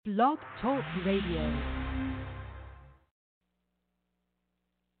Blog Talk Radio.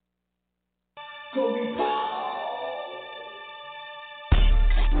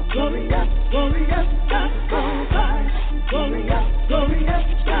 Glorious, glorious, gospel vibes. Glorious, glorious,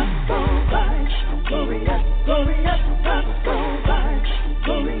 gospel vibes. Glorious, glorious, gospel vibes.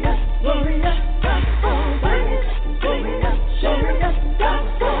 Glorious, glorious, gospel vibes. Glorious, glorious,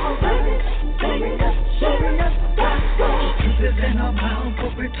 gospel vibes. Glorious, glorious, gospel. Truth is in our mouth,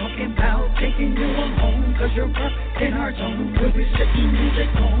 what we're talking about. Taking you on home, cause you're up in our zone. We'll be sitting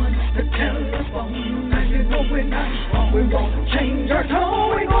music on the telephone. Now you know we're not wrong. We won't change our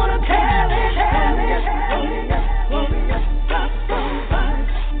tone. We're gonna tell it, tell it. Glorious, glorious, gospel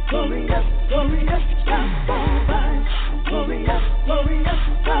vibes. Glorious, glorious, gospel vibes. Glorious, glorious,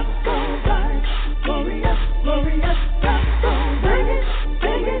 gospel vibes. Glorious, glorious, gospel vibes.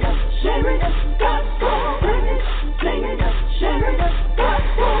 Sing it up, share it up, gospel vibes. Sing it up, share it up,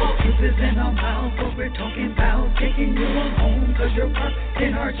 gospel. Truth is in our mouth, what we're talking about. Taking you on home, cause you're up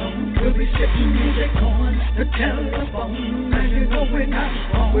in our zone. We'll be sitting music on the telephone. Now you know we're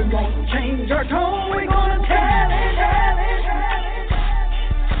not wrong. We won't change our tone. We're gonna tell it, tell it, tell it.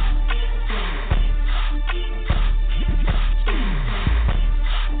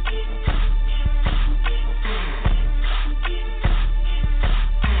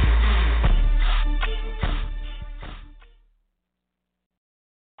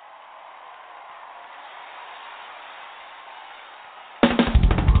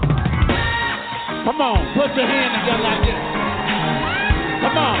 Come on, put your hand together like this.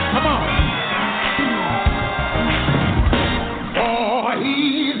 Come on, come on. Oh,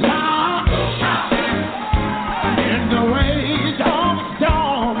 he's hot in the rage of a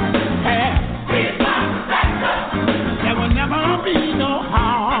storm. He's my protector. There will never be no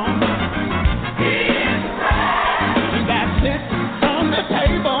harm. He is right. He that sits on the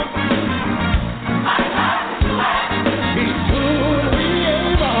table. He's truly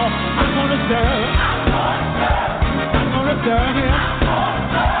able. I'm gonna serve. Serve him.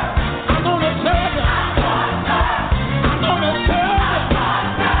 I'm gonna serve him. I'm gonna serve him.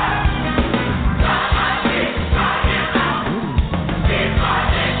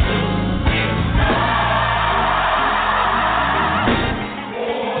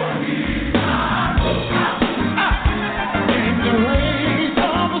 In the rage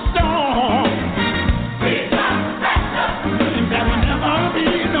of a storm, and there will never be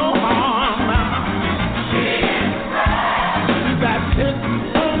no harm.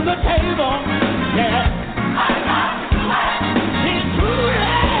 On the table, yeah. He's truly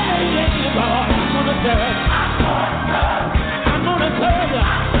able. I'm gonna serve. I'm gonna serve you.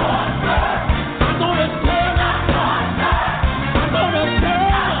 I'm gonna serve you. I'm gonna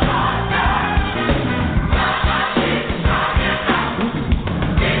serve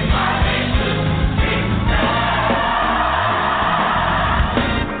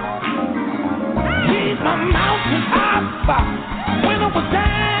He's my mountain high. When I was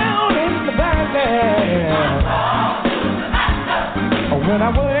down in the valley, when I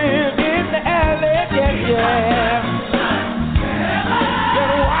went in the alley, yeah.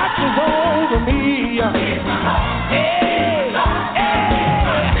 God watches over me. Hey, hey.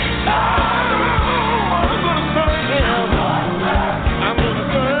 Oh, I'm gonna serve him. I'm gonna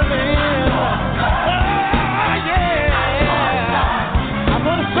serve him. Oh, yeah. I'm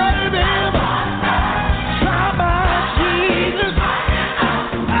gonna serve him.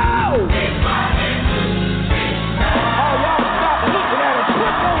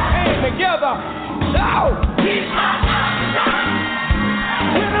 Together. No! He's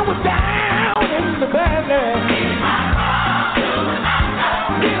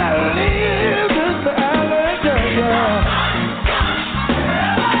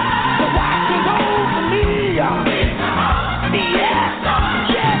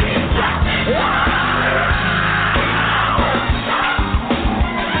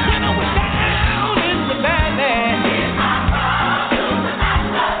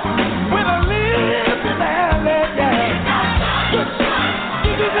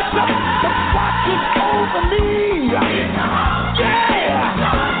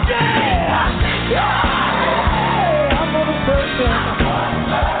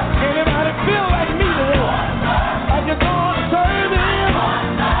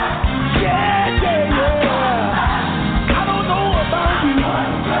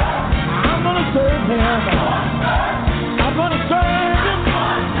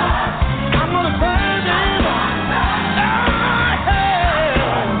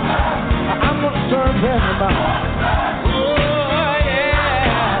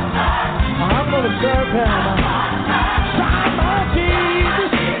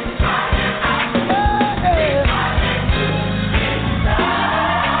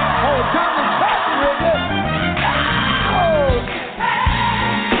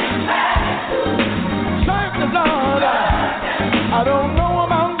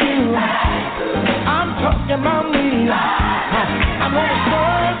in my knees. I'm gonna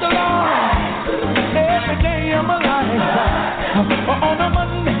serve the Lord every day of my life. On a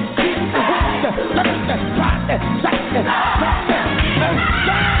Monday, Tuesday, Wednesday, Thursday, Friday, Saturday, Sunday, and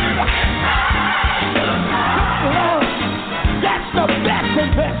Sunday. Lord, that's the best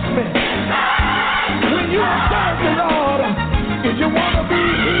investment. When you serve the Lord, if you want to be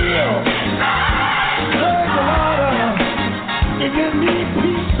healed, serve the Lord. If you need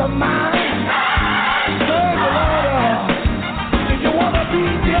peace of mind, serve the Lord. If you want to be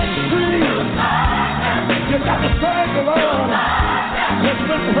debt free, you got to serve the Lord. Let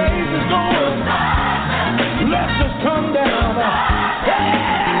the praises go up, blessings come down.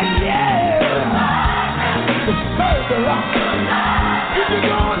 Yeah. To serve the Lord. If you're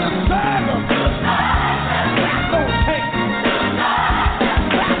going to serve Him, back don't take.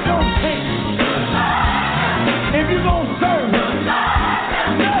 Back don't take. If you're going to serve Him,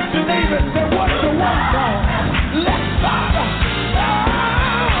 nudge your neighbor and say, what you want, God? Let's start.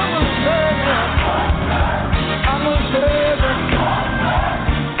 I'm going to serve Him. I'm going to serve Him.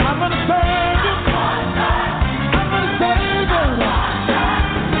 I'm going to serve Him. I'm going to serve Him.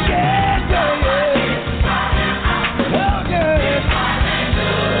 Yeah, yeah, yeah. Oh, yeah.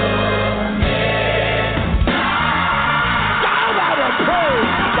 Shout out a praise.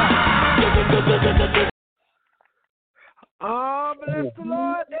 Oh, bless the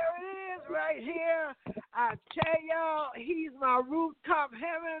Lord. There it is right here. I tell y'all, he's my rooftop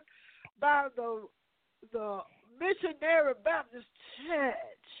heaven by the Missionary Baptist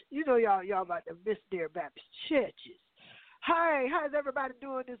Church. You know y'all about the Missionary Baptist churches. Hey, how's everybody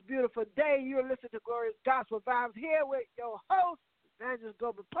doing this beautiful day? You're listening to Glorious Gospel Vibes here with your host, Evangelist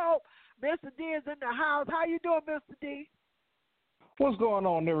Global Pope. Mr. D is in the house. How you doing, Mr. D? What's going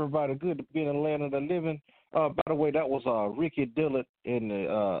on, everybody? Good to be in the land of the living. By the way, that was Ricky Dillard in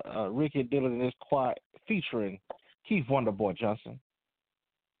this choir featuring Keith Wonderboy Johnson.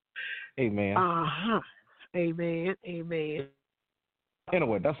 Amen. Amen. Amen.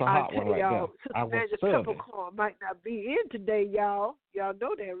 Anyway, that's a hot one right there. I was Peppercorn might not be in today, y'all. Y'all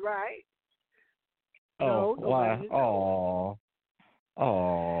know that, right? Oh, no, why? Oh.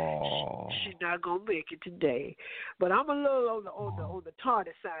 She's not gonna make it today, but I'm a little on the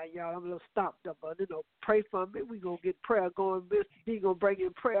tardy side, y'all. I'm a little stopped up, but pray for me. We gonna get prayer going. Mr. D gonna bring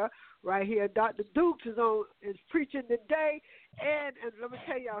in prayer right here. Dr. Dukes is preaching today, and let me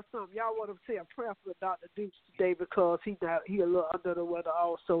tell y'all something. Y'all want to say a prayer for Dr. Dukes today because he a little under the weather.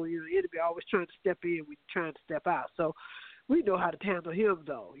 Also, the enemy always trying to step in, we trying to step out. So we know how to handle him,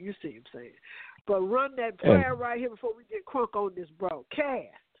 though. You see him saying. But run that prayer right here before we get crunk on this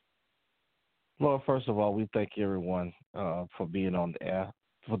broadcast. Lord, first of all, we thank everyone for being on the air,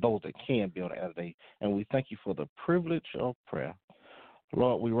 for those that can be on the air today, and we thank you for the privilege of prayer.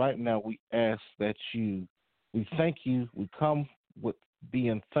 Lord, we ask that we thank you. We come with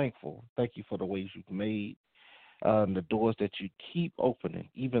being thankful. Thank you for the ways you've made and the doors that you keep opening,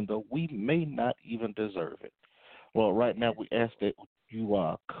 even though we may not even deserve it. Well, right now we ask that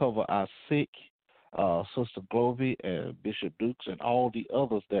you cover our sick, Sister Glory and Bishop Dukes and all the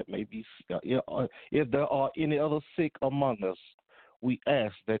others that may be, if there are any other sick among us, we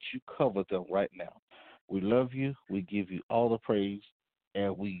ask that you cover them right now. We love you. We give you all the praise,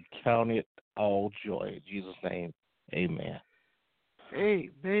 and we count it all joy. In Jesus' name, amen.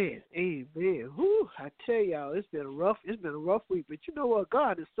 Amen. Amen. Whew, I tell y'all, it's been a rough week, but you know what?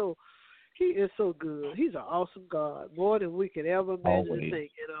 God is He is so good. He's an awesome God, more than we can ever imagine and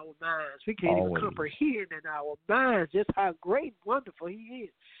think in our minds. We can't even comprehend in our minds just how great and wonderful He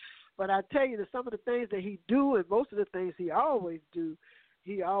is. But I tell you that some of the things that He do and most of the things He always do,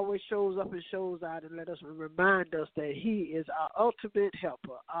 He always shows up and shows out and let us remind us that He is our ultimate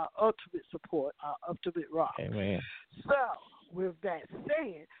helper, our ultimate support, our ultimate rock. Amen. So, with that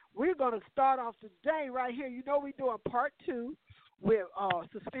said, we're going to start off today right here. You know we're doing part 2. With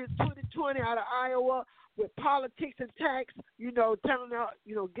Suspence 2020 out of Iowa, with Poli-ticks and Tacks, telling out,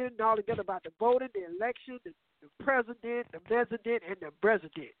 getting all together about the voting, the election, the president, the resident, and the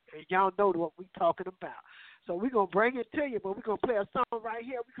president. And y'all know what we're talking about. So we're going to bring it to you, but we're going to play a song right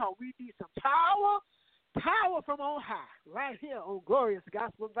here. We need some power from on high, right here on Glorious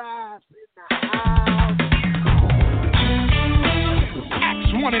Gospel Vibes in the house.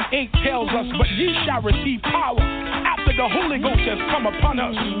 Acts 1 and 8 tells us, but ye shall receive power after the Holy Ghost has come upon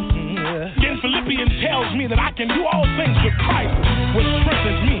us. Then Philippians tells me that I can do all things with Christ, which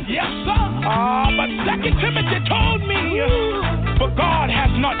strengthens me. Yes, sir. But 2 Timothy told me, for God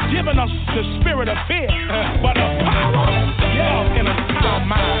has not given us the spirit of fear, but of power, love, and a sound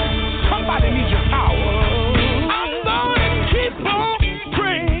mind. Somebody needs your power. I'm going to keep on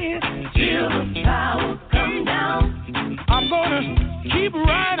praying till the power comes.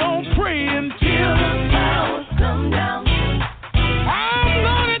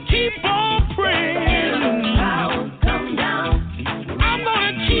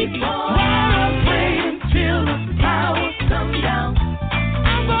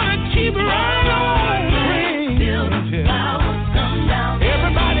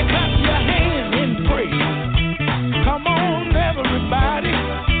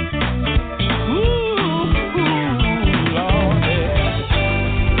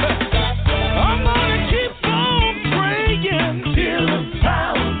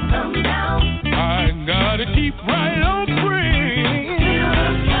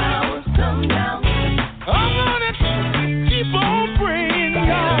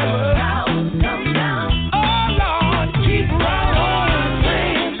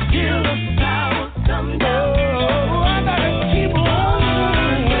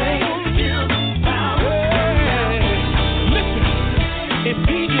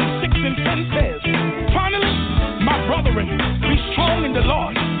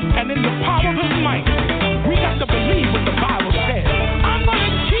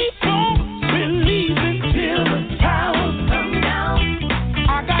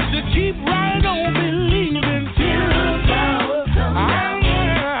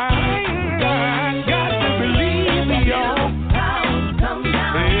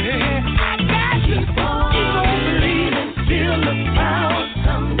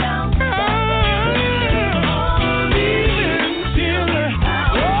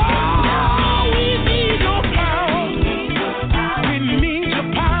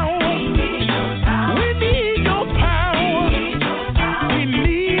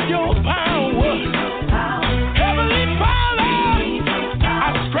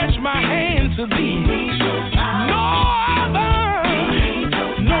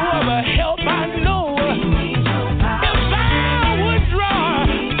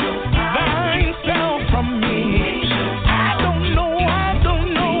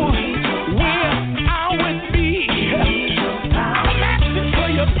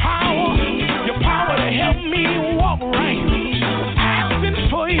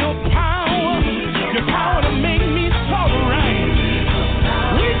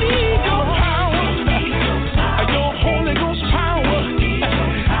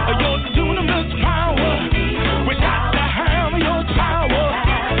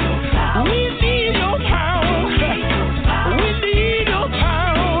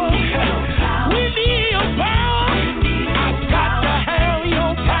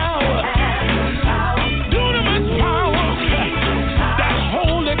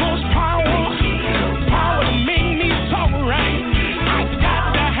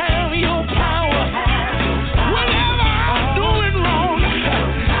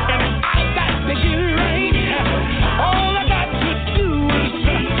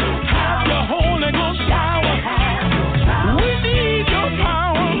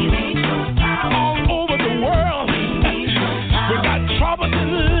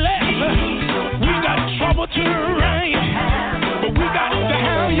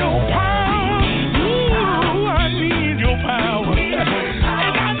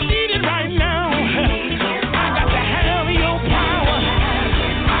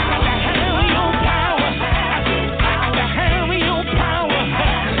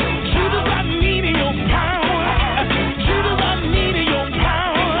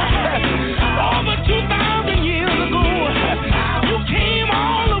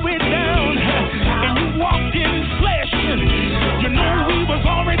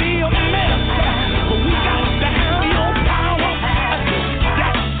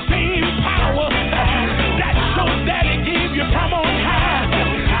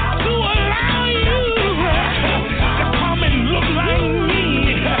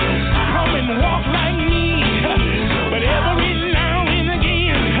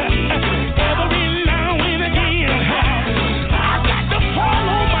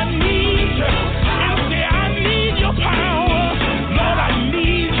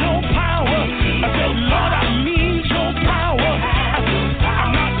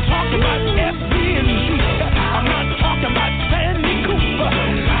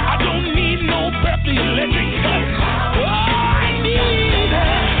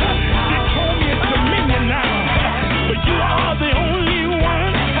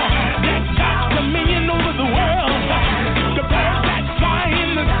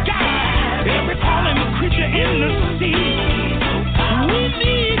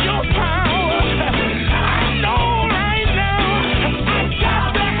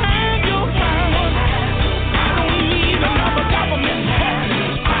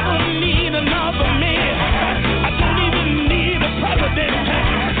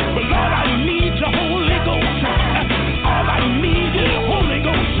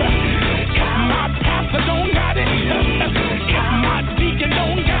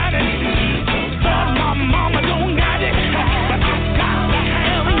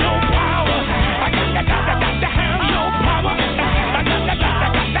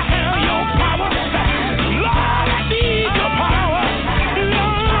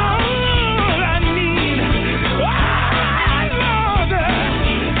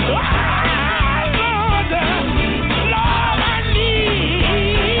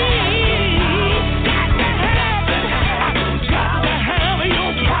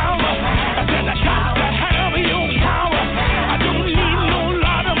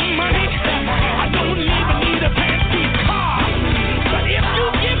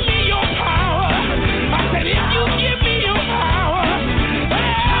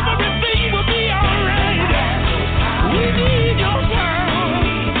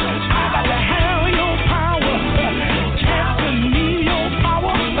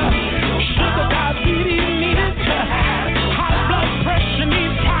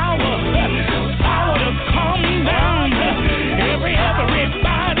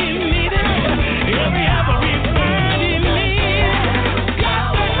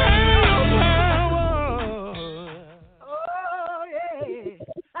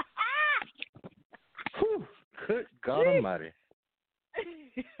 God Almighty.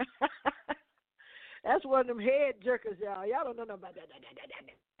 That's one of them head jerkers, y'all. Y'all don't know nothing about that.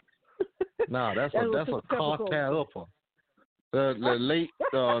 No, that's a cartel upper. The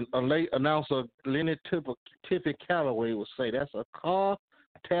late announcer Lenny Tiffy Calloway would say that's a cartel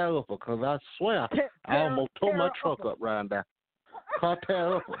upper, because I swear I almost tore my truck up riding down.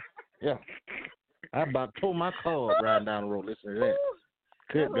 Cartel upper. Yeah. I about tore my car up riding down the road. Listen to that.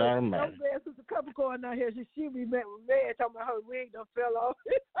 Good God Almighty. There's a Capricorn out here. She be met with man talking about her wig done fell off.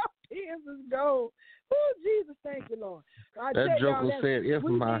 Her pins is gold. Oh, Jesus, thank you, Lord. That joker said, if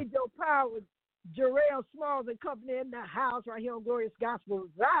we my... need your power. Jarrell Smalls and company in the house right here on Glorious Gospel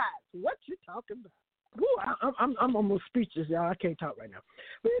Vibes. What you talking about? Ooh, I'm almost speechless, y'all. I can't talk right now.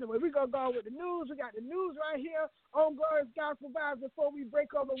 But anyway, we're going to go with the news. We got the news right here on Glorious Gospel Vibes before we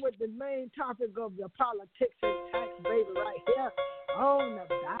break over with the main topic of the politics and tax, baby, right here on the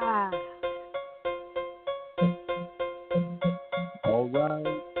Vibes. All right.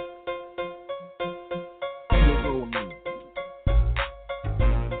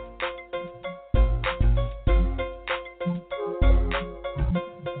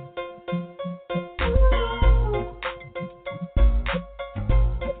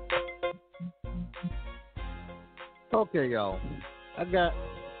 Okay, y'all. I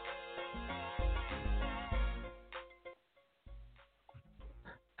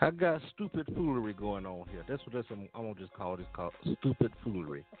got stupid foolery going on here. That's what I'm gonna just call this, called stupid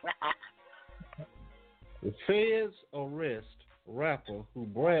foolery. The feds arrest rapper who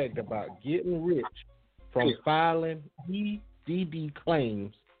bragged about getting rich from filing EDD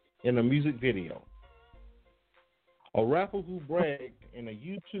claims in a music video. A rapper who bragged in a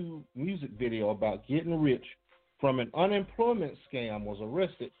YouTube music video about getting rich from an unemployment scam was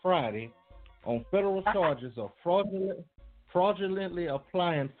arrested Friday on federal charges of fraudulently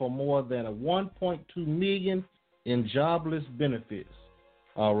applying for more than $1.2 million in jobless benefits,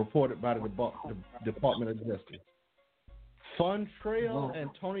 reported by the Department of Justice. Funtrail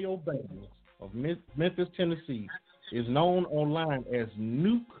Antonio Banks of Memphis, Tennessee, is known online as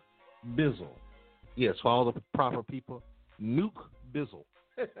Nuke Bizzle. Yes, for all the proper people, Nuke Bizzle.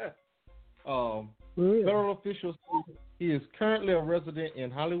 Federal officials say he is currently a resident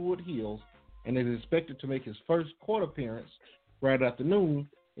in Hollywood Hills and is expected to make his first court appearance Friday afternoon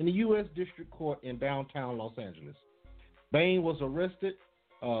in the U.S. District Court in downtown Los Angeles. Bain was arrested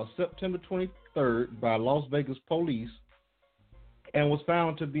September 23rd by Las Vegas police and was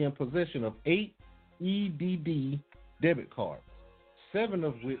found to be in possession of 8 EDD debit cards, 7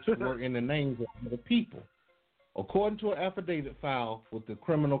 of which were in the names of other people, according to an affidavit filed with the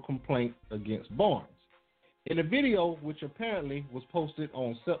criminal complaint against Barnes. In a video, which apparently was posted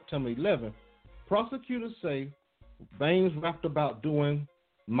on September 11th, prosecutors say Baines rapped about doing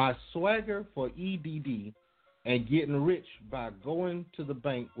my swagger for EDD and getting rich by going to the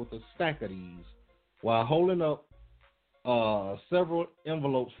bank with a stack of these while holding up several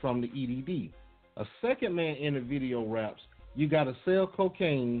envelopes from the EDD. A second man in the video raps, "You gotta sell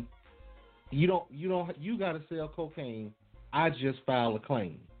cocaine. You gotta sell cocaine. I just filed a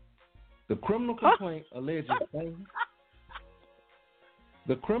claim." The criminal complaint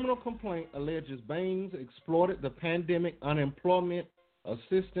alleges Baines exploited the pandemic unemployment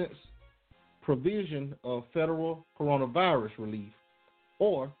assistance provision of federal coronavirus relief,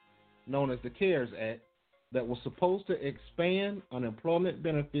 or known as the CARES Act, that was supposed to expand unemployment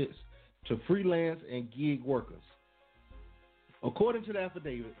benefits to freelance and gig workers. According to the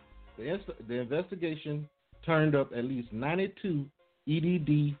affidavit, the investigation turned up at least 92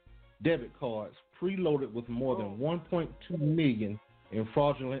 EDD debit cards preloaded with more than $1.2 million in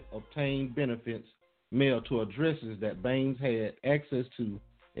fraudulent obtained benefits mailed to addresses that Baines had access to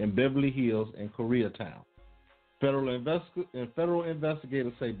in Beverly Hills and Koreatown. Federal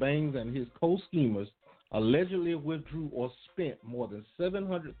investigators say Baines and his co-schemers allegedly withdrew or spent more than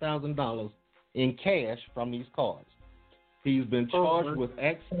 $700,000 in cash from these cards. He's been charged with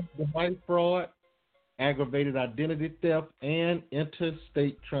access device fraud, aggravated identity theft, and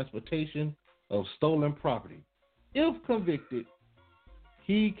interstate transportation of stolen property. If convicted,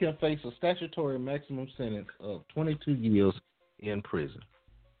 he can face a statutory maximum sentence of 22 years in prison.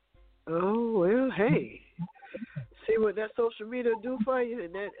 Oh, well, hey. See what that social media do for you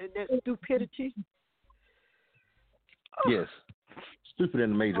and that stupidity? Oh. Yes. Stupid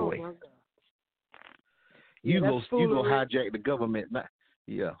in a major way. My God. You go hijack the government.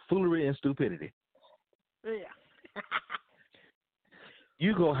 Yeah, foolery and stupidity. Yeah.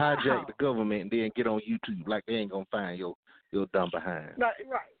 You go hijack the government and then get on YouTube like they ain't gonna find your dumb behind. Right.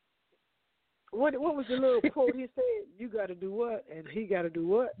 What was the little quote he said? You got to do what, and he got to do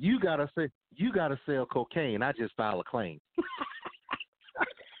what? You gotta sell cocaine. I just file a claim.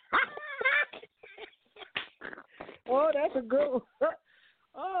 Oh, that's a good one.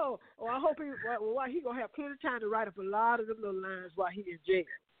 Oh, I hope he gonna have plenty of time to write up a lot of them little lines while he in jail.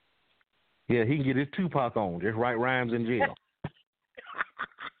 Yeah, he can get his Tupac on. Just write rhymes in jail.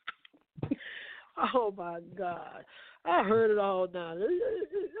 Oh my God, I heard it all now.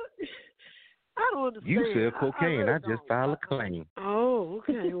 I don't understand. You sell cocaine. I just file a claim. Oh,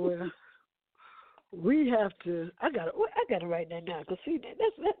 okay. Well, we have to. I gotta write that down. Cause see,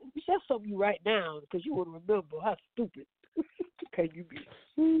 that's something you write down because you want to remember how stupid can you be.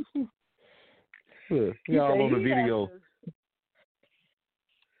 Y'all on the video.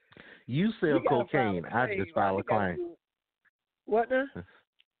 You sell cocaine. I just file a claim. What now? I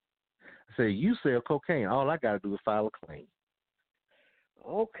say you sell cocaine. All I gotta do is file a claim.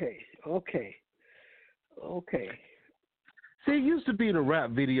 Okay. See, it used to be the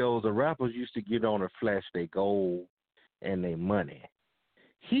rap videos. The rappers used to get on and flash their gold and their money.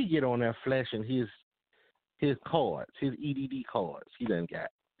 He get on there flashing his cards, his EDD cards. He done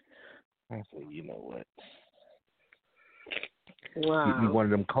got. I said, you know what? Wow. Get me one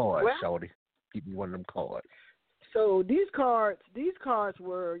of them cards, shorty. Get me one of them cards. So these cards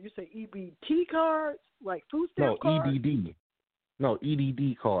were, you say EBT cards, like food stamp cards? EDD. No,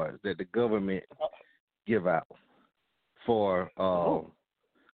 EDD cards that the government give out for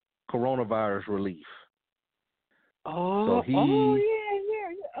coronavirus relief. Oh, yeah.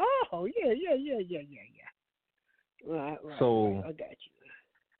 Oh, yeah. Right. So I got you.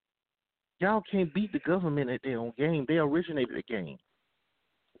 Y'all can't beat the government at their own game. They originated the game.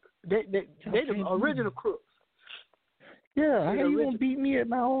 They the original crooks. Yeah, how you gonna beat me at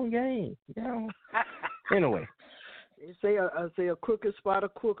my own game? You know? Anyway. They say a crook can spot a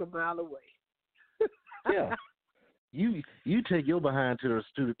crook a mile away. Yeah. You take your behind to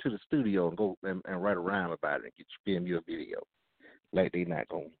the studio and go and write around about it and film your video. Like they not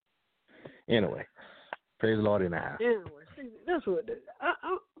going. Anyway. Praise the Lord in the house. Anyway, see, that's what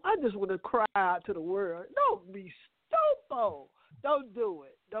I just want to cry out to the world. Don't be stupid. Don't do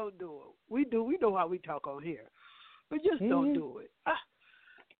it. We know how we talk on here. But just don't do it.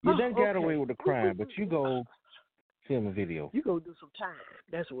 You done got away with the crime, but you go film a video. You go do some time.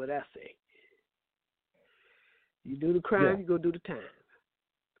 That's what I say. You do the crime, you go do the time.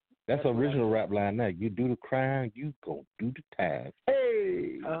 That's original rap line now. You do the crime, you go do the time.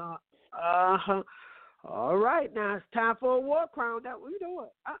 Hey. All right, now it's time for a war crime. That you know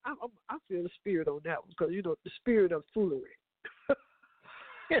what? I feel the spirit on that one because you know the spirit of foolery.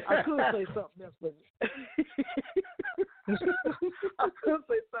 I could say something else, but I could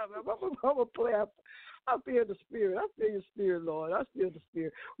say something. I'm gonna play. I feel the spirit. I feel your spirit, Lord. I feel the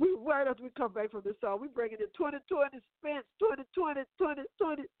spirit. Right after we come back from this song, we bring it in 2020 Spence,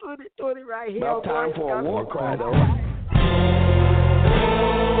 2020 right here. About time for a war cry, though.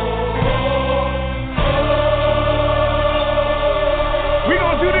 We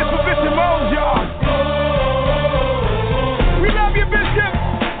gonna do this for Bishop Mose, y'all. We love you, Bishop.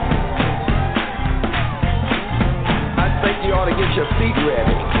 I think you ought to get your feet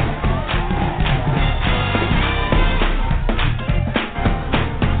ready.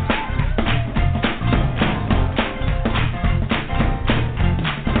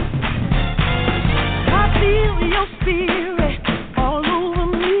 Spirit all over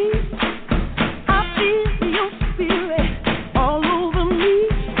me. I feel your spirit all over me.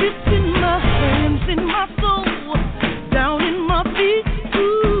 It's in my hands, in my soul, down in my feet.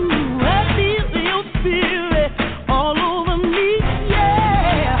 Ooh, I feel your spirit all over me.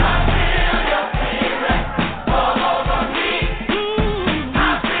 Yeah. I feel your spirit all over me. I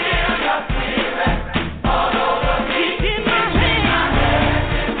feel your spirit all over me. It's in my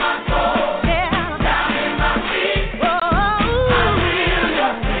hands, in my soul, yeah, down in my feet. Oh.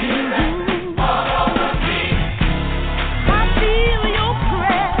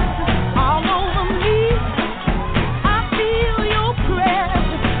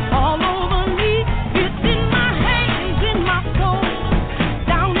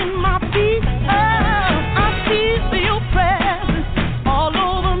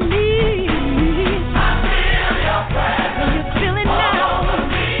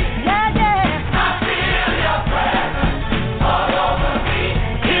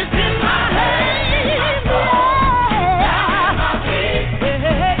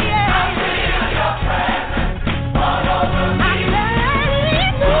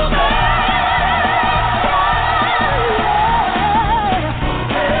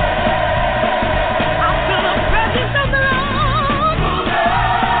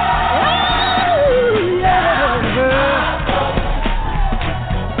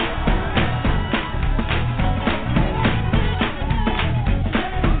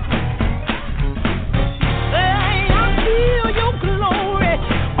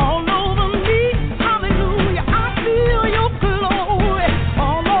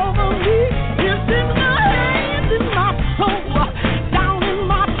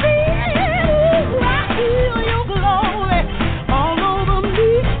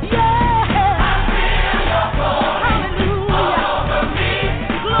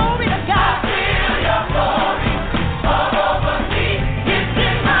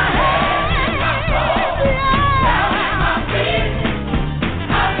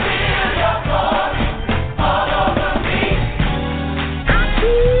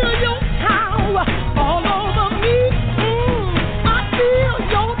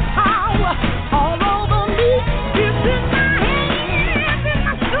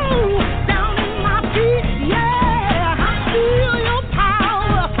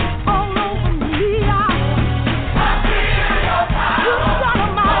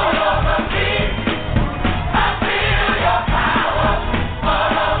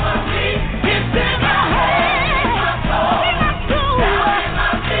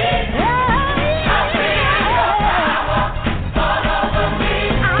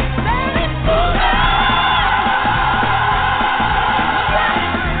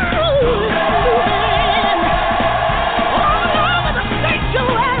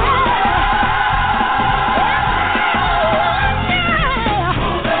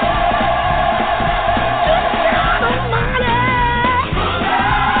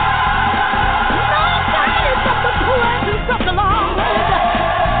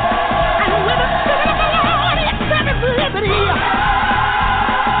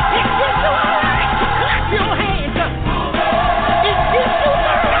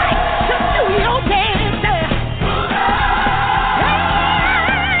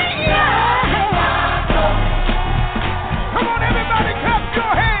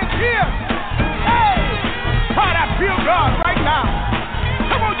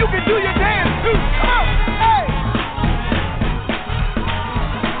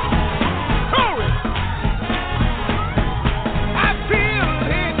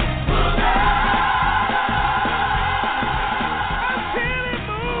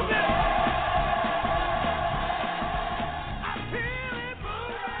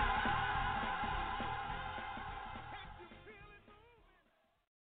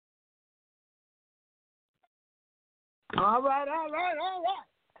 All right.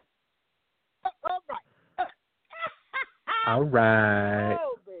 All right.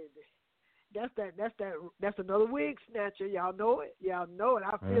 Oh, baby. That's another wig snatcher. Y'all know it. I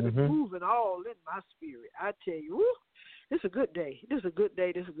feel it moving all in my spirit. I tell you, woo, this is a good day.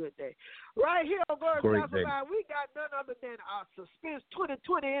 Right here on Glory Gospel Line, we got none other than our Suspence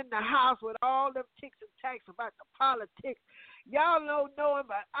 2020 in the house with all them ticks and tacks about the politics. Y'all don't know him,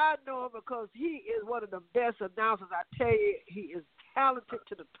 but I know him because he is one of the best announcers. I tell you, he is talented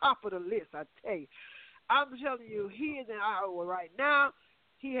to the top of the list. I tell you. I'm telling you, he is in Iowa right now.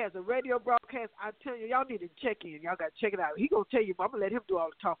 He has a radio broadcast. I tell you, y'all need to check in. Y'all got to check it out. He going to tell you, I'm going to let him do all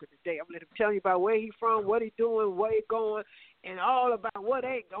the talking today. I'm going to let him tell you about where he from, what he doing, where he going, and all about what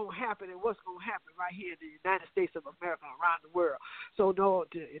ain't going to happen and what's going to happen right here in the United States of America and around the world. So, no,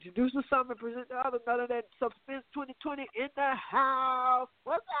 to introduce the summer and present the other, none of that Suspence 2020 in the house.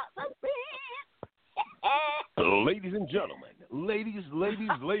 What's up, Suspence? Ladies and gentlemen, ladies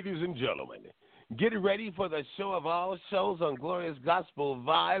and gentlemen, get ready for the show of all shows on Glorious Gospel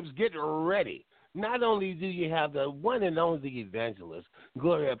Vibes. Get ready. Not only do you have the one and only evangelist,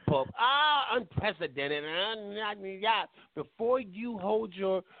 Gloria Pope, unprecedented, before you hold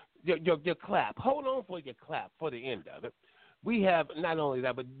your clap, hold on for your clap for the end of it. We have not only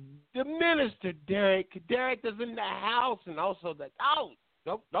that, but the minister, Derek. Derek is in the house, and also the,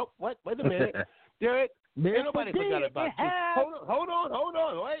 wait a minute. Derek, ain't nobody forgot about you. Hold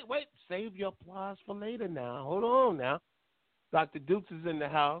on. Wait. Save your applause for later now. Hold on now. Dr. Dukes is in the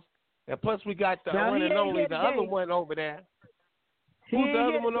house. And plus we got the one and only, the other one over there. Who's the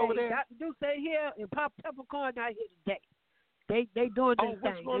other one over there? Dr. Dukes ain't here, and Pop Peppercorn not here today. They doing this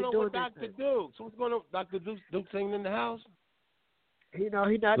thing. What's going on with Dr. Dukes? What's going on? Dr. Dukes ain't in the house? He's not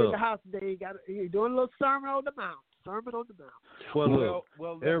in the house today. He's doing a little sermon on the mount.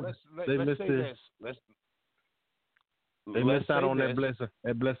 Well, let's say this. They missed out on that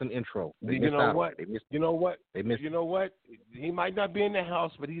blessing intro. You know what? He might not be in the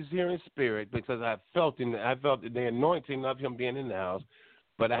house, but he's here in spirit because I felt the anointing of him being in the house.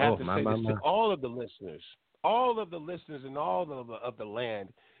 But I have to say this to all of the listeners and all of the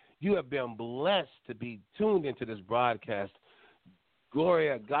land. You have been blessed to be tuned into this broadcast.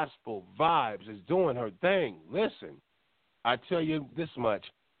 Gloria Gospel Vibes is doing her thing. Listen, I tell you this much.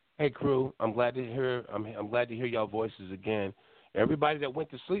 Hey crew, I'm glad to hear y'all voices again. Everybody that went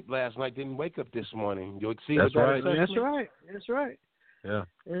to sleep last night didn't wake up this morning. You exceed That's right. That's right. Yeah.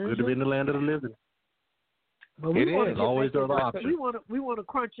 Good to be in the land of the living. But it is always the option. We want to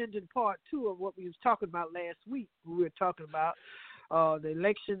crunch into part 2 of what we was talking about last week. We were talking about the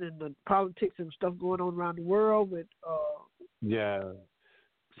election and the politics and stuff going on around the world with Suspence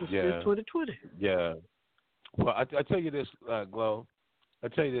 2020. Yeah. Well, I tell you this, Glow. I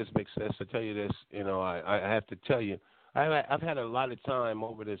tell you this, big sis. I tell you this. You know, I have to tell you, I've had a lot of time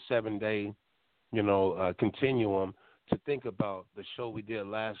over the 7-day, continuum to think about the show we did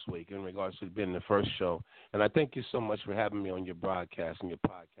last week in regards to being the first show. And I thank you so much for having me on your broadcast and your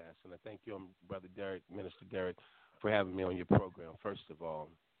podcast. And I thank you, Brother Derek, Minister Derek, for having me on your program, first of all,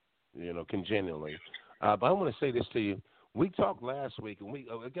 congenially. But I want to say this to you. We talked last week, and we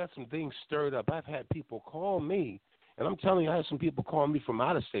got some things stirred up. I've had people call me, and I'm telling you, I had some people call me from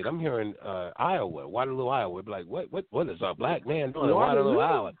out of state. I'm here in Iowa, Waterloo, Iowa. Be like, what is a black man doing in Waterloo,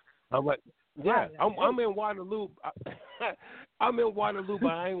 Iowa? I'm like, yeah, I'm in Waterloo. I'm in Waterloo,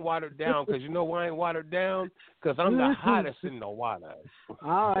 but I ain't watered down because you know why I ain't watered down? Because I'm the hottest in the water.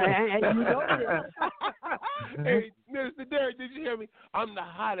 Oh, and you know this. Hey, Mr. Derek, did you hear me? I'm the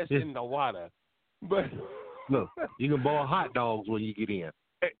hottest in the water. But look, you can boil hot dogs when you get in.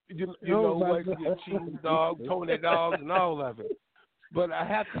 You know what? You get cheese dogs, Tony dogs, and all of it. But I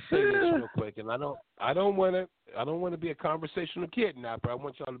have to say this real quick, and I don't want to be a conversational kidnapper. I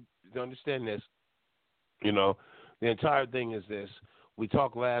want y'all to understand this. The entire thing is this. We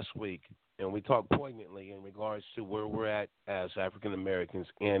talked last week, and we talked poignantly in regards to where we're at as African Americans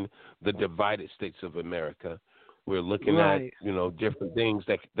in the divided states of America. We're looking at different things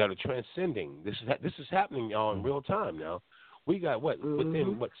that are transcending. This is happening, y'all, in real time now. We got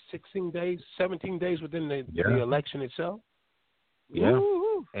within 16 days, 17 days within the election itself. Yeah,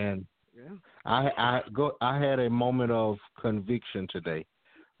 and I had a moment of conviction today.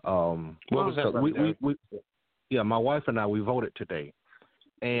 What was that? My wife and I, we voted today,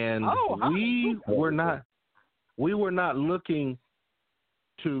 and we were not looking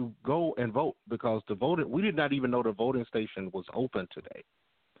to go and vote because we did not even know the voting station was open today.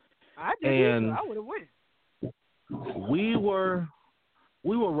 I didn't. I would have went. We were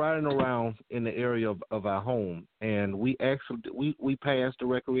riding around in the area of our home, and we passed the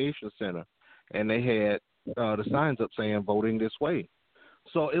recreation center, and they had the signs up saying voting this way.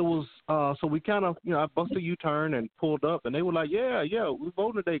 So it was so we kind of I busted a U-turn and pulled up, and they were like, yeah, we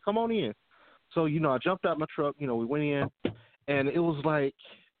voting today. Come on in. So I jumped out my truck. We went in, and it was like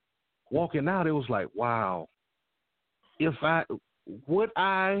walking out. It was like, wow. Would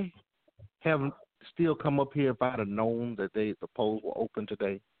I have still come up here if I'd have known that the polls were open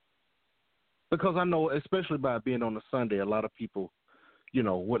today? Because I know, especially by being on a Sunday, a lot of people,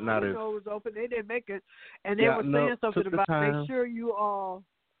 would not have. It was open. They didn't make it, and they were saying something about make sure you all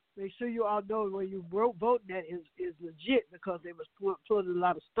know where you voting at is legit, because they was pulling a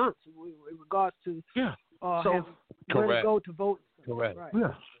lot of stunts in regards to where to go to vote. Correct. Right.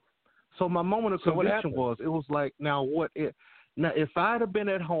 Yeah. So my moment of conviction was, it was like, now if I'd have been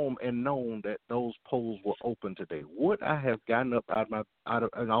at home and known that those polls were open today, would I have gotten up off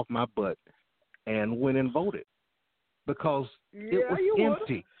my butt and went and voted? Because it was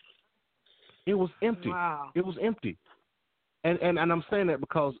empty. It was empty. Wow. It was empty. And I'm saying that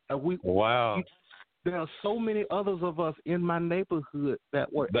because there are so many others of us in my neighborhood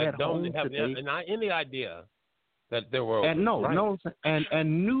that were at home today, and not any idea that they were open. And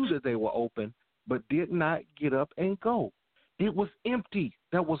and knew that they were open, but did not get up and go. It was empty.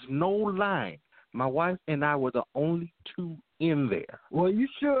 There was no line. My wife and I were the only two in there. Well, you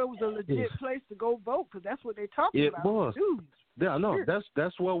sure it was a legit place to go vote? Because that's what they talking about. It was. Yeah, no, that's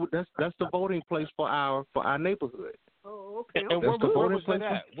the voting place for our neighborhood. Oh, okay. And where was that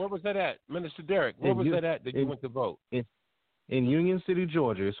at? Where was that at, Minister Derek? Where was that at that you went to vote? In Union City,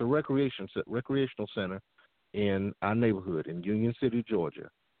 Georgia. It's a recreational center in our neighborhood in Union City, Georgia.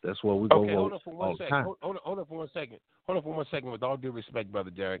 That's where we go vote all the time. Hold on for 1 second. Hold on for 1 second. With all due respect,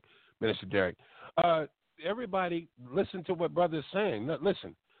 Brother Derek, Minister Derek. Everybody, listen to what Brother is saying. Now,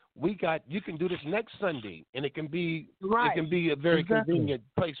 listen, you can do this next Sunday, and it can be a very convenient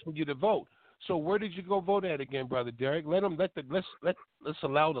place for you to vote. So where did you go vote at again, Brother Derek? Let's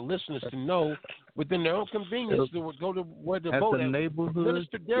allow the listeners to know within their own convenience to go to where to vote at.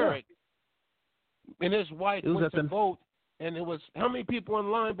 Minister Derek and his wife went to vote. And it was how many people in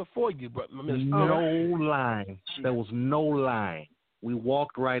line before you, Minister? No line. There was no line. We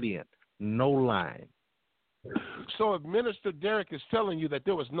walked right in. No line. So if Minister Derek is telling you that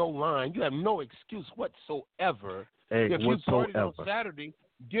there was no line, you have no excuse whatsoever. If you partied on Saturday,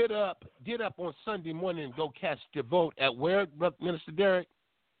 get up on Sunday morning and go cast your vote at where, Minister Derek?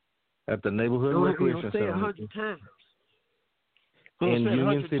 At the neighborhood recreation center. 100 times. In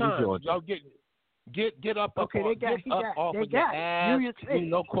Union City, Georgia. Y'all get up off of your ass.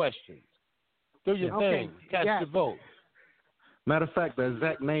 No questions. Do your thing. Cast your vote. Matter of fact, the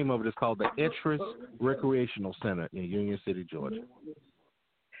exact name of it is called the Etris Recreational Center in Union City, Georgia.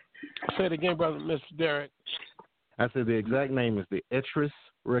 Say it again, brother, Mr. Derek. I said the exact name is the Etris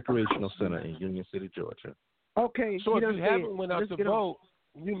Recreational Center in Union City, Georgia. Okay. So if you haven't went out to vote,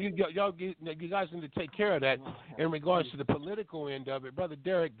 you guys need to take care of that. In regards to the political end of it, Brother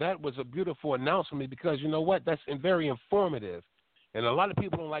Derek, that was a beautiful announcement because you know what? That's very informative. And a lot of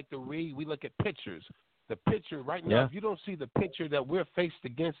people don't like to read. We look at pictures. The picture right now, if you don't see the picture that we're faced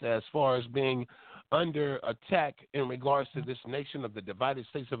against as far as being under attack in regards to this nation of the divided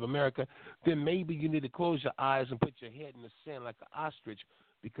states of America, then maybe you need to close your eyes and put your head in the sand like an ostrich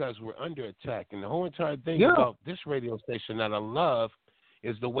because we're under attack. And the whole entire thing about this radio station that I love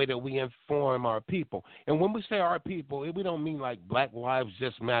is the way that we inform our people. And when we say our people, we don't mean like black lives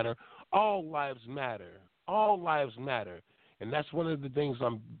just matter. All lives matter. All lives matter. And that's one of the things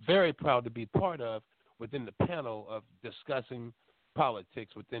I'm very proud to be part of within the panel of discussing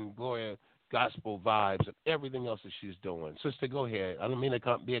politics within Gloria Gospel Vibes and everything else that she's doing. Sister, go ahead. I don't mean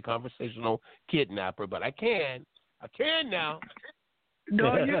to be a conversational kidnapper, but I can. I can now.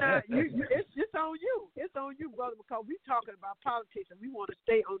 No, you're not. It's on you. It's on you, brother, because we're talking about politics and we want to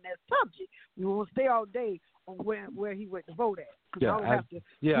stay on that subject. We want to stay all day on where he went to vote at. I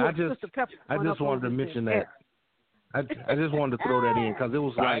just wanted to mention that. I just wanted to throw that in because it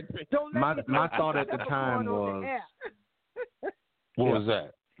was like my thought at the time was. What was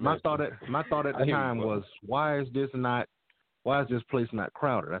that? My thought at the time was why is this place not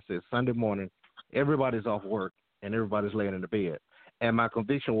crowded? I said Sunday morning, everybody's off work and everybody's laying in the bed. And my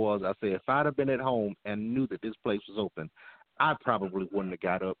conviction was, I said, if I'd have been at home and knew that this place was open, I probably wouldn't have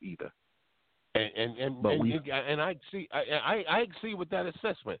got up either. And I see with that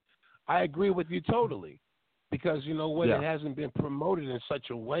assessment. I agree with you totally. Because you know what, it hasn't been promoted in such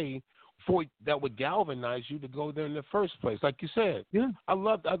a way that would galvanize you to go there in the first place. Like you said, I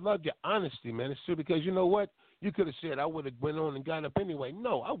love your honesty, man. It's true because you know what, you could have said I would have went on and got up anyway.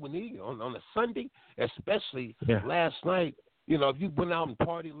 No, I wouldn't either on a Sunday, especially last night. You know, if you went out and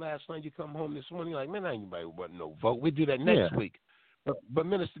partied last night, you come home this morning, you're like, man, anybody want no vote. We do that next week. But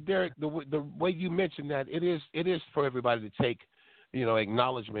Minister Derek, the way you mentioned that, it is for everybody to take, you know,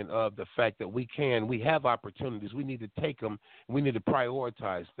 acknowledgement of the fact that we have opportunities. We need to take them. We need to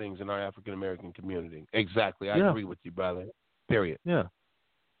prioritize things in our African American community. Exactly. I agree with you, brother. Period. Yeah.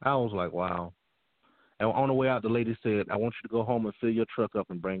 I was like, wow. And on the way out, the lady said, I want you to go home and fill your truck up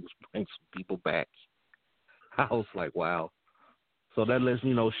and bring some people back. I was like, wow. So that lets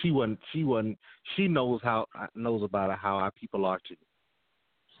me know she knows about how our people are too.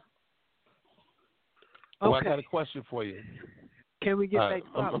 Okay. Well, I got a question for you. Can we get back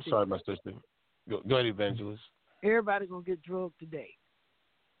to I'm sorry, my sister. Go ahead, Evangelist. Everybody gonna get drugged today.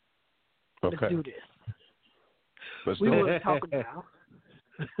 Okay. Let's do this. We want to talk about.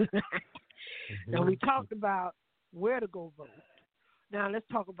 Now we talked about where to go vote. Now let's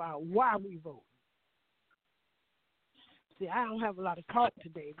talk about why we vote. See, I don't have a lot of talk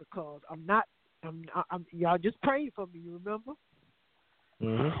today because I'm y'all just praying for me. You remember?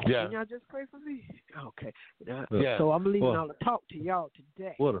 Mm-hmm. Yeah. Can y'all just pray for me? Okay. Yeah. So I'm leaving all the talk to y'all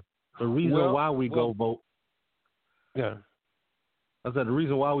today. Well, the reason why we go vote. Yeah. I said the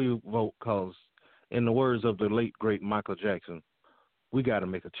reason why we vote because, in the words of the late great Michael Jackson, we got to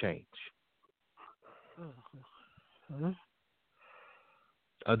make a change.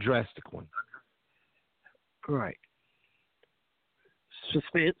 A drastic one. Right.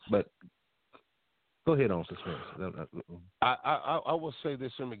 Suspense. But go ahead on Suspense. I will say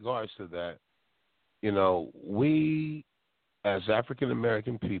this in regards to that. You know, we as African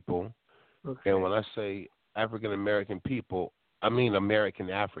American people, and when I say African American people, I mean American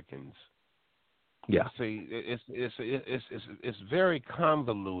Africans. Yeah. See, it's very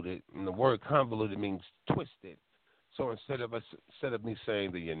convoluted, and the word convoluted means twisted. So instead of me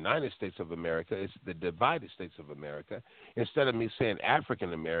saying the United States of America, it's the divided states of America. Instead of me saying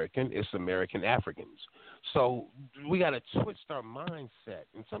African American, it's American Africans. So we got to twist our mindset,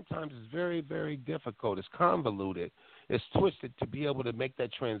 and sometimes it's very, very difficult. It's convoluted. It's twisted to be able to make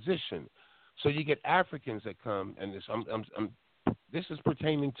that transition. So you get Africans that come, and this is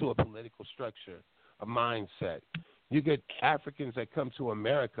pertaining to a political structure, a mindset. You get Africans that come to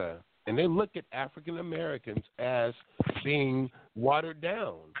America, and they look at African Americans as being watered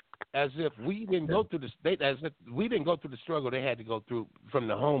down, as if we didn't go through as if we didn't go through the struggle they had to go through from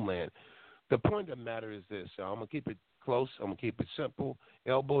the homeland. The point of the matter is this: I'm gonna keep it close. I'm gonna keep it simple: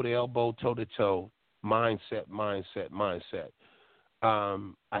 elbow to elbow, toe to toe, mindset.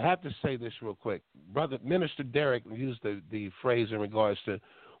 I have to say this real quick. Brother Minister Derek used the phrase in regards to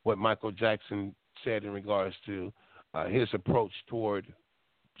what Michael Jackson said in regards to his approach toward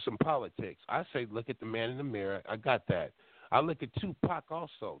some politics. I say look at the man in the mirror. I got that. I look at Tupac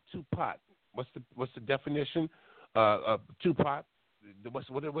also. Tupac. What's the definition? Tupac. What's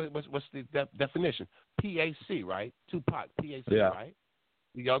the definition? PAC, right? Tupac. PAC, yeah. Right?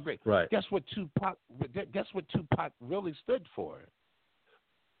 Y'all agree? Right. Guess what Tupac really stood for?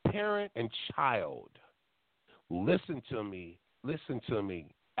 Parent and child. Listen to me,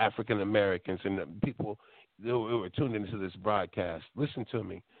 African Americans and the people who are tuned into this broadcast. Listen to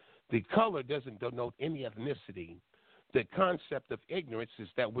me. The color doesn't denote any ethnicity. The concept of ignorance is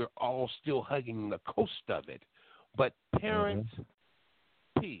that we're all still hugging the coast of it. But parent,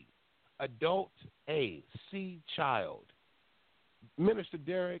 P, adult, A, C, child. Minister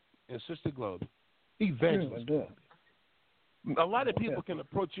Derek and Sister Globe, evangelist. A lot of people can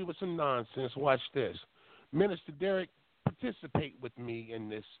approach you with some nonsense. Watch this. Minister Derek, participate with me in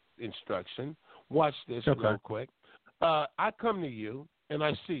this instruction. Watch this real quick. I come to you and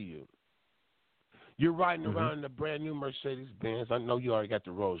I see you. You're riding around in a brand new Mercedes Benz. I know you already got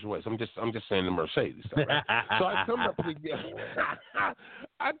the Rolls Royce. I'm just saying the Mercedes. Right? So I come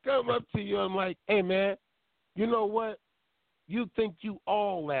up to you. I'm like, hey man, you know what? You think you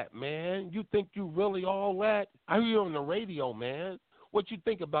all that, man. You think you really all that? I hear you on the radio, man. What you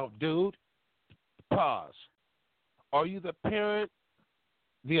think about, dude? Pause. Are you the parent,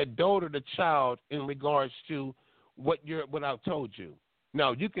 the adult, or the child in regards to what I told you?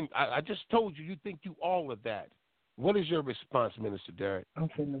 Now, you can. I just told you think you all of that. What is your response, Minister Derek? I'm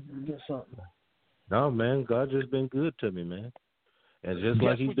finna get something. No, man. God just been good to me, man. And just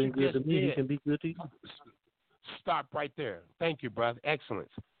like he's been good to me, he can be good to you. Stop right there. Thank you, brother.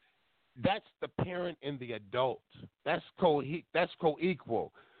 Excellence. That's the parent and the adult. That's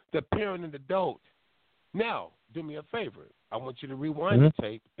co-equal. The parent and adult. Now, do me a favor. I want you to rewind the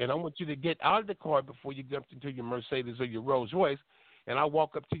tape, and I want you to get out of the car before you get into your Mercedes or your Rolls Royce, and I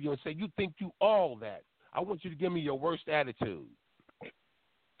walk up to you and say, you think you all that. I want you to give me your worst attitude.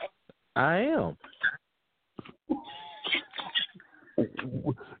 I am.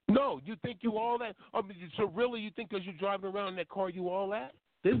 No, you think you all that? I mean, so really, you think because you're driving around in that car, you all that?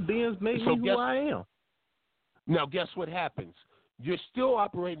 This Benz made me who I am. Now, guess what happens? You're still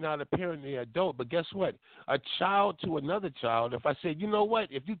operating out of parent and the adult, but guess what? A child to another child, if I said, you know what,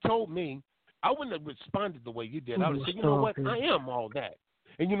 if you told me, I wouldn't have responded the way you did. I would have said, you know what, I am all that.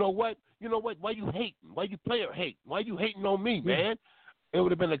 And you know what? Why you hating? Why you player hate? Why you hating on me, man? It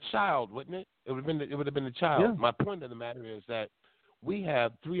would have been a child, wouldn't it? It would have been a child. Yeah. My point of the matter is that we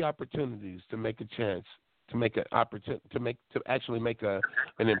have 3 opportunities to make a chance, to actually make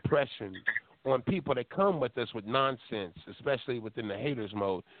an impression on people that come with us with nonsense, especially within the haters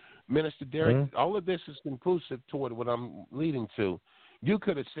mode. Minister Derek, all of this is conclusive toward what I'm leading to. You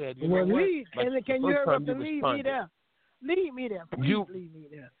could have said, you know what? Like, can you hurry up and lead me there? Lead me there. Please lead me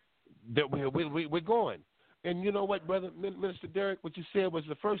there. We're going. And you know what, Brother Minister Derek, what you said was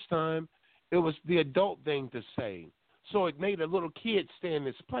the first time it was the adult thing to say. So it made a little kid stay in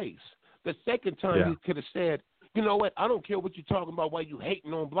his place. The second time you could have said, you know what, I don't care what you're talking about, why you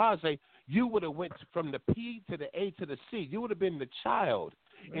hating on Blase. You would have went from the P to the A to the C. You would have been the child.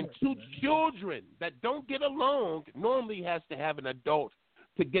 And 2 children that don't get along normally has to have an adult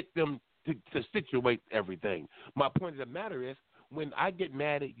to get them to situate everything. My point of the matter is, when I get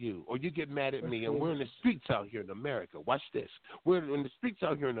mad at you or you get mad at me and we're in the streets out here in America, watch this. We're in the streets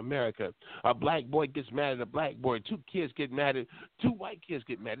out here in America. A black boy gets mad at a black boy. 2 kids get mad at 2 white kids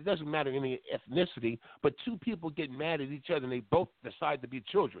get mad. It doesn't matter any ethnicity, but 2 people get mad at each other and they both decide to be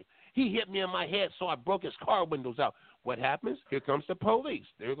children. He hit me in my head, so I broke his car windows out. What happens? Here comes the police.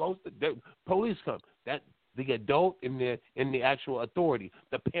 There goes the police come. That the adult in the actual authority,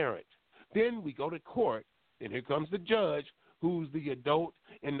 the parent. Then we go to court, and here comes the judge, who's the adult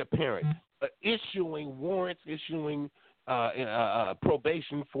and the parent, issuing warrants, issuing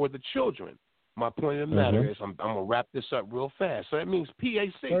probation for the children. My point of the matter is I'm going to wrap this up real fast. So that means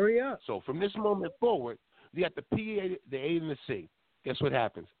PAC. Hurry up. So from this moment forward, you got the PA, the A, and the C. Guess what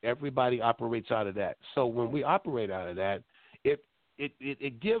happens? Everybody operates out of that. So when we operate out of that,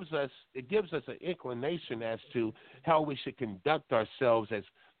 it gives us an inclination as to how we should conduct ourselves as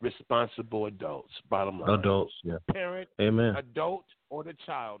responsible adults. Bottom line, adults, parent, amen, adult, or the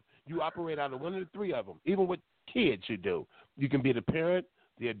child. You operate out of one of the 3 of them. Even with kids, you do. You can be the parent,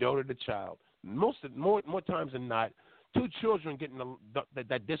 the adult, or the child. More times than not, 2 children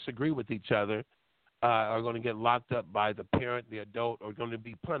that disagree with each other are going to get locked up by the parent, the adult, or going to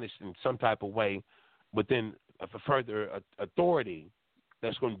be punished in some type of way within a further authority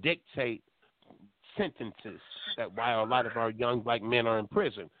that's going to dictate sentences that while a lot of our young black men are in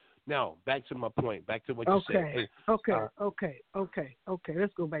prison. Now, back to my point, back to what you said. Hey, Okay.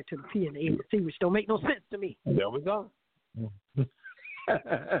 Let's go back to the P and the A and the C, which don't make no sense to me. There we go.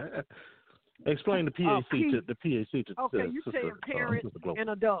 Explain the PAC to the PAC to. Okay, you saying parent and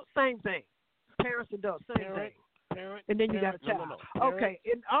adult, same thing. Parents, adults, same thing. Parent, and then you got a child. Parent, okay,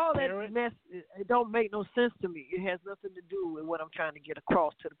 and all that mess, it don't make no sense to me. It has nothing to do with what I'm trying to get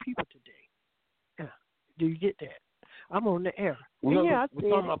across to the people today. Do you get that? I'm on the air. We're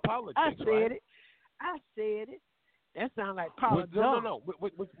talking about politics, I said it. That sounds like politics. No.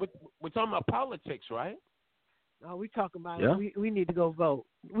 We're talking about politics, right? No, we're talking about we need to go vote.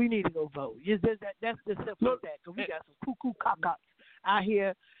 We need to go vote. That's the simple as that. Because we got some cuckoo cockots out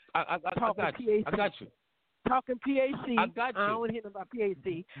here I got you. Talking PAC. I got you. I don't want to hear about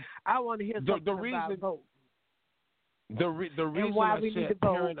PAC. I want to hear something about vote. The reason why I we need said to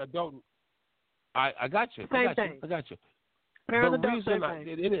vote. parent, adult, I got you. Same thing. I got you. Parent, the adult, reason same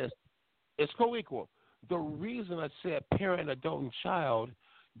thing. it is, it's co-equal. The reason I said parent, adult, and child,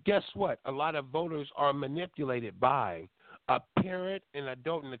 guess what? A lot of voters are manipulated by a parent, an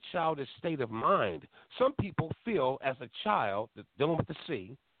adult, and a child's state of mind. Some people feel as a child, dealing with the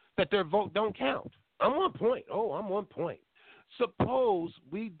C, that their vote don't count. I'm on point. Suppose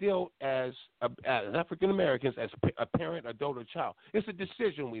we deal as African Americans as a parent, adult, or child. It's a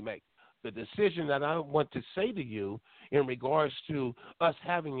decision we make. The decision that I want to say to you in regards to us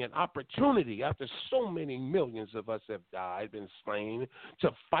having an opportunity after so many millions of us have died, been slain,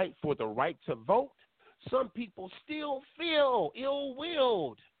 to fight for the right to vote, some people still feel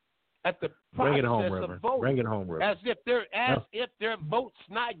ill-willed at the process of voting. Bring it home, Reverend. If their vote's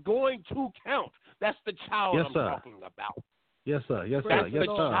not going to count. That's the child I'm talking about. Yes, sir. The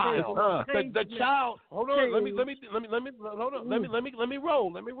child. Hold on. Let me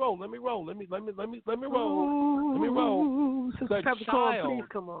roll.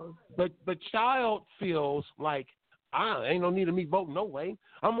 The child feels like I ain't no need of me voting no way.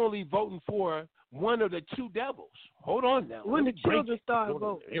 I'm only voting for one of the 2 devils. Hold on now. When the children started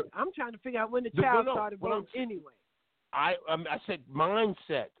voting. I'm trying to figure out when the child started voting anyway. I said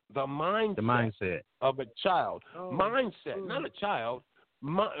mindset. The mindset of a child. Mindset, not a child.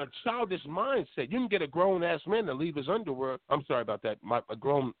 A childish mindset. You can get a grown ass man to leave his underwear. I'm sorry about that. I'm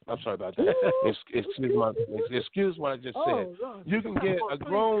sorry about that. Excuse what I just said. You can get a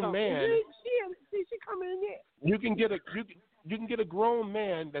grown man. She coming in there. You can get a grown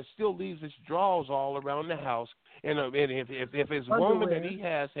man that still leaves his drawers all around the house, and if his woman that he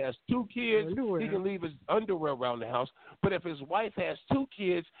has 2 kids, he can leave his underwear around the house. But if his wife has 2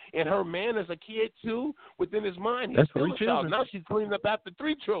 kids and her man is a kid too, within his mind, he's still a child. Now she's cleaning up after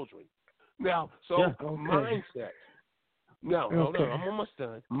 3 children. Now, mindset. No, hold on. I'm almost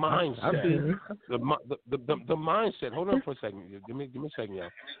done. Mindset. The mindset. Hold on for a second. Give me a second, y'all.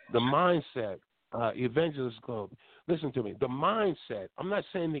 The mindset. Evangelist Globe. Listen to me. The mindset. I'm not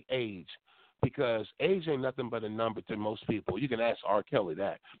saying the age, because age ain't nothing but a number to most people. You can ask R. Kelly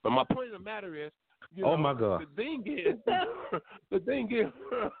that. But my point of the matter is, my God. The thing is,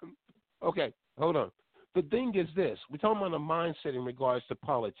 okay, hold on. The thing is this. We're talking about a mindset in regards to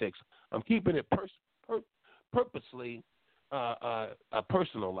politics. I'm keeping it purposely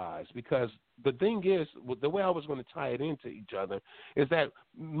personalized, because the thing is, the way I was going to tie it into each other is that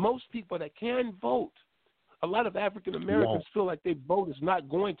most people that can vote, a lot of African Americans feel like their vote is not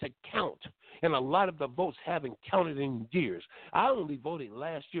going to count, and a lot of the votes haven't counted in years. I only voted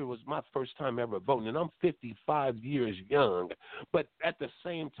last year. Was my first time ever voting, and I'm 55 years young. But at the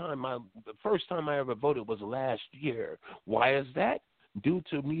same time, the first time I ever voted was last year. Why is that? Due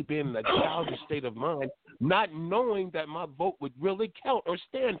to me being in a childish state of mind, not knowing that my vote would really count or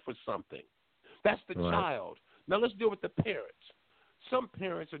stand for something. That's the child. Now let's deal with the parents. Some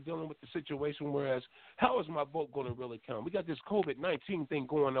parents are dealing with the situation, whereas how is my vote going to really count? We got this COVID-19 thing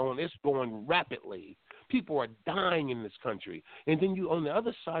going on. It's going rapidly. People are dying in this country. And then you, on the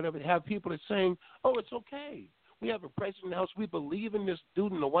other side of it, have people that are saying, oh, it's okay. We have a president in the House. We believe in this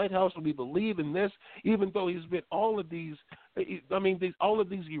dude in the White House, and we believe in this, even though he's been all of these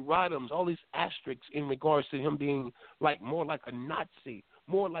erratums, all these asterisks in regards to him being more like a Nazi,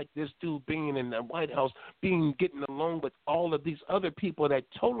 more like this dude being in the White House, getting along with all of these other people that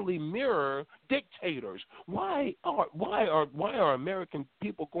totally mirror dictators. Why are American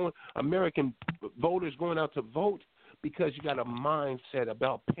voters going out to vote? Because you got a mindset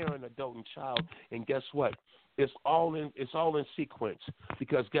about parent, adult, and child, and guess what? It's all in sequence.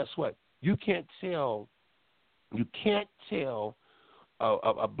 Because guess what? You can't tell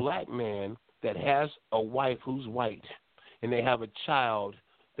a black man that has a wife who's white, and they have a child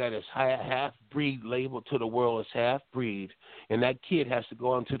that is half-breed, labeled to the world as half-breed, and that kid has to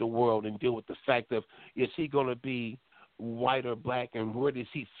go into the world and deal with the fact of, is he going to be white or black, and where does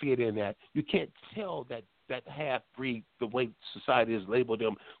he fit in at? You can't tell that half-breed, the way society has labeled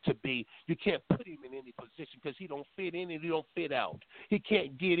him to be. You can't put him in any position because he don't fit in and he don't fit out. He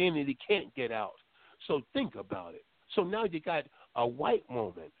can't get in and he can't get out. So think about it. So now you got a white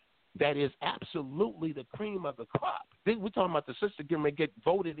woman that is absolutely the cream of the crop. We're talking about the sister going to get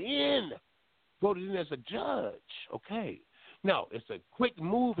voted in as a judge. Okay. Now, it's a quick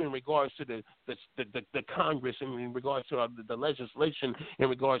move in regards to the Congress, and in regards to the legislation, in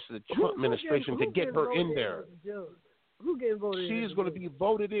regards to the Trump administration to get her in there. Who getting voted in? She's going to be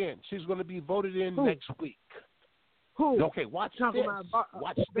voted in. She's going to be voted in next week. Who? Okay, watch this.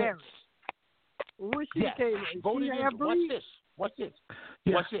 Watch this. When she came, voted in. Watch this.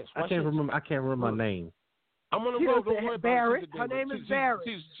 Yeah, Watch this. I can't remember my name. I'm going to go. Don't worry Barrett. about it. Her name is Barrett.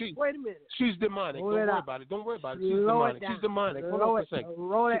 Wait a minute. She's demonic. Don't worry about it. She's demonic. She's demonic. Hold on for a second.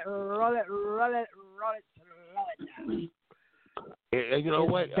 Roll it down. And you know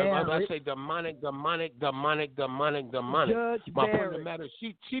what? I say demonic. Judge My point of the Barrett. matter,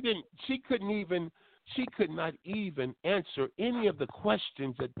 she could not even answer any of the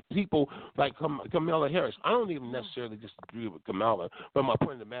questions that people like Kamala Harris. I don't even necessarily disagree with Kamala, but my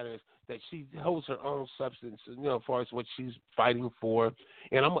point of the matter is that she holds her own substance, as far as what she's fighting for.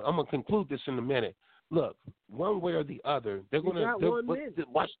 And I'm going to conclude this in a minute. Look, one way or the other, they're going to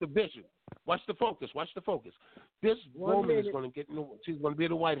watch the vision. Watch the focus. This woman is going to she's going to be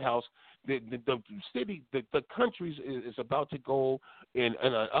in the White House. The city, the country is about to go in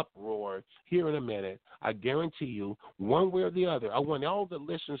an uproar here in a minute. I guarantee you, one way or the other. I want all the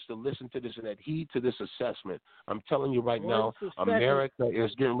listeners to listen to this and adhere to this assessment. I'm telling you right now, America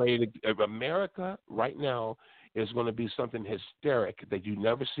is getting ready to. America right now is going to be something hysteric that you've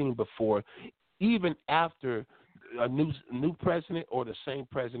never seen before. Even after a new president or the same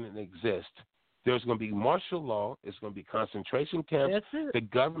president exists, there's going to be martial law. It's going to be concentration camps. The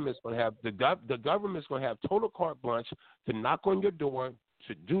government's going to have the government's going to have total carte blanche to knock on your door,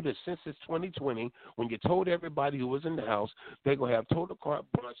 do the Census 2020, when you told everybody who was in the house, they're going to have total carte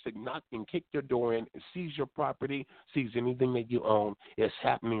blanche to knock and kick your door in and seize your property, seize anything that you own. It's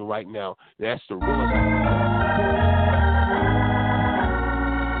happening right now. That's the realest.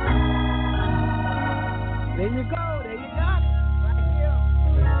 There you go. There you got it. Right here.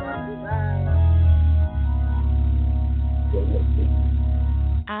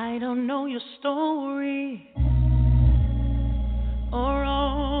 I don't know your story or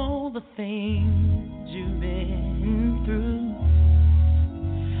all the things you've been through.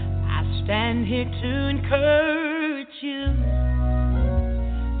 I stand here to encourage you,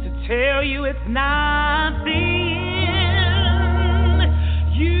 to tell you it's not the end.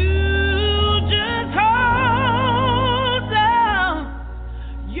 You just hold down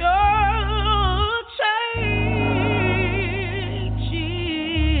your change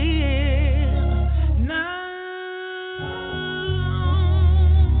now.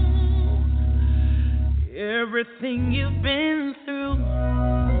 Everything you've been through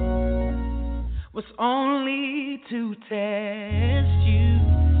was only to test you.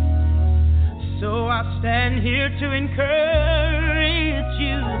 So I stand here to encourage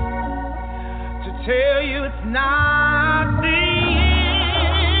you, to tell you it's not the end.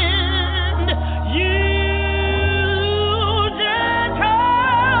 You just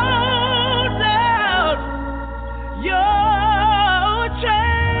hold out your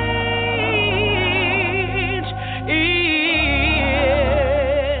change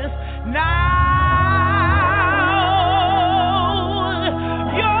is now.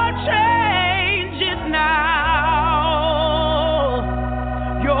 Your change is now.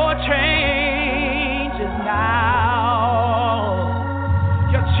 Your change is now.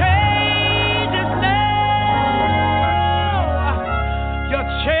 Your change is now. Your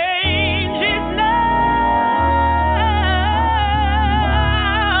change is now.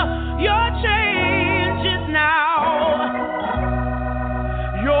 Your change is now.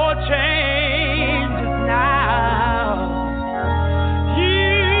 Your change is now. You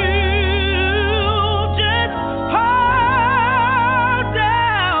just hold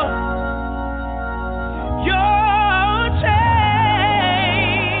down your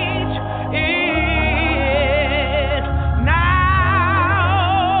change is now.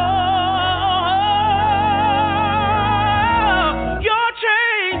 Your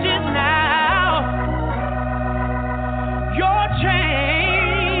change is now. Your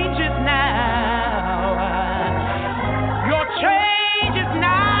change is now. Your change is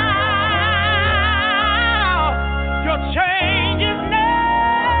now. Your change is now.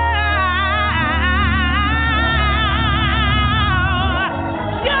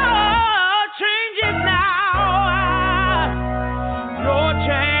 Your change is now. Your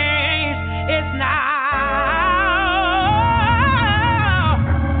change is now.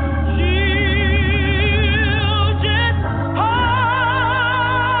 You just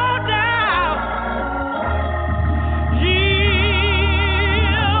hold down. You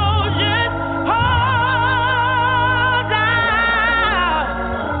just hold down.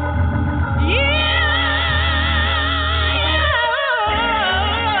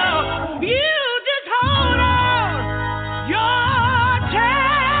 You just hold on. Your change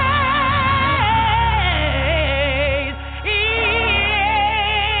is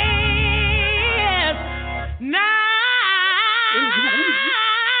now.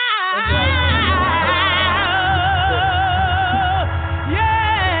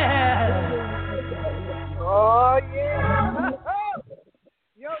 Yeah. Oh, yeah.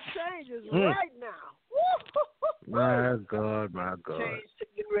 Your change is right now. My God, my God. Change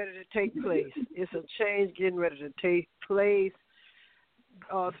getting ready to take place. It's a change getting ready to take place.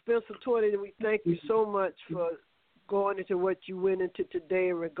 Spencer 20, we thank you so much for going into what you went into today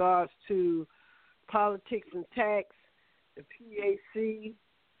in regards to politics and tax, the PAC,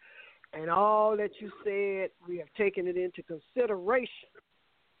 and all that you said. We have taken it into consideration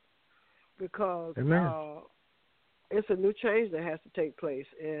because it's a new change that has to take place,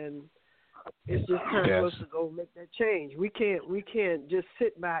 and it's just time for us to go make that change. We can't just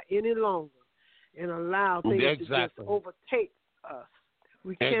sit by any longer and allow things to just overtake us.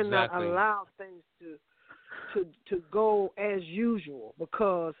 We cannot allow things to go as usual,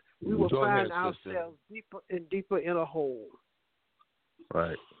 because we will find ourselves deeper and deeper in a hole.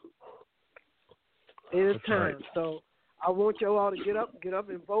 Right. It is time. Right. So I want you all to get up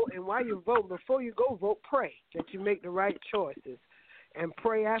and vote. And while you vote, before you go vote, pray that you make the right choices, and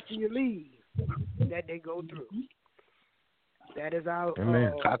pray after you leave that they go through. That is our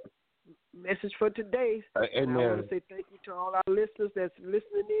message for today. Amen. I want to say thank you to all our listeners that's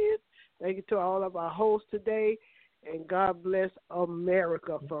listening in. Thank you to all of our hosts today. And God bless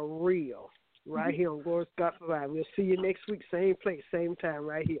America for real. Right here on Glorious Gospel Live. We'll see you next week, same place, same time,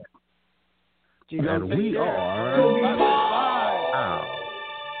 right here. And we are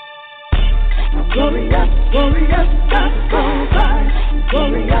Glorious, glorious gospel vibes.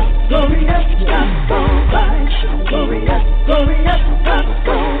 Glorious, glorious gospel vibes. Glorious, glorious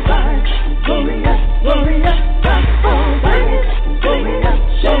gospel vibes. Glorious, glorious gospel